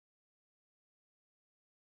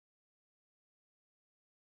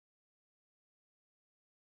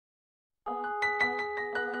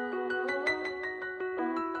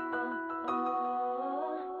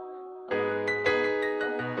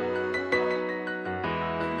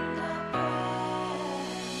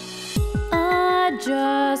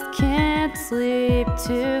just can't sleep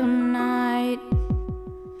tonight,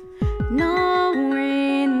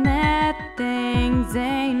 knowing that things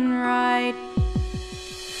ain't right.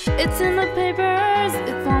 It's in the papers,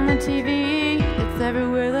 it's on the TV, it's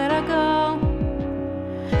everywhere that I go.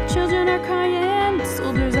 Children are crying,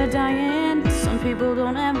 soldiers are dying, some people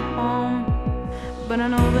don't have a home. But I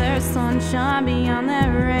know there's sunshine beyond that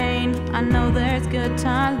rain, I know there's good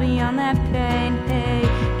times beyond that pain. Hey,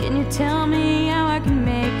 can you tell me how I can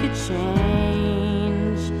make a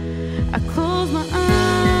change? I close my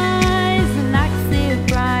eyes and I can see a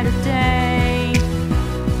brighter day.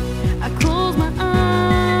 I close my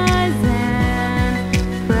eyes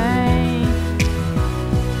and pray.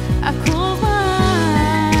 I close my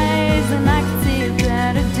eyes and I can see a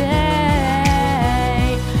better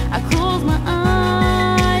day. I close my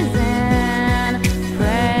eyes and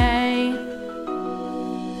pray.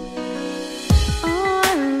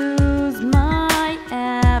 I lose my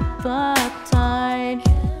appetite,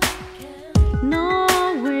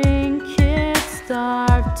 knowing kids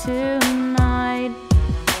starve tonight.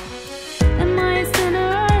 Am I a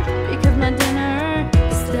sinner because my dinner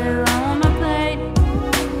is still on my plate?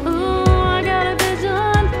 Ooh, I got a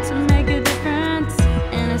vision to make a difference,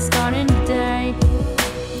 and it's starting today.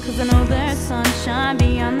 'Cause I know there's sunshine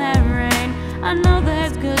beyond that rain, I know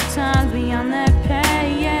there's good times beyond that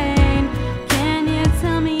pain. Can you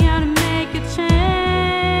tell me how to make a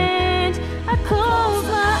change? I close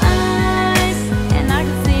my eyes and I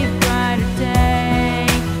can see a brighter day.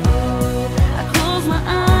 I close my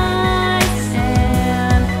eyes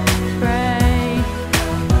and pray.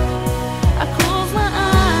 I close my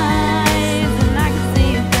eyes and I can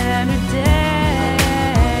see a better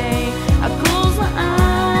day. I close my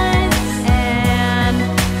eyes and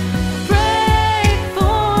pray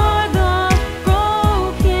for the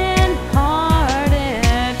broken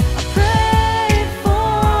hearted. I pray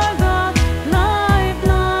for the life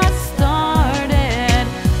not started.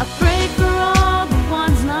 I pray for all the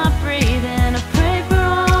ones not breathing. I pray for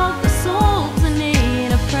all the souls in need.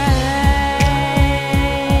 I pray,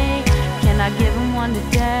 can I give them one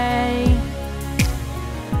today?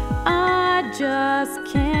 I just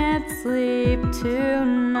can't sleep tonight.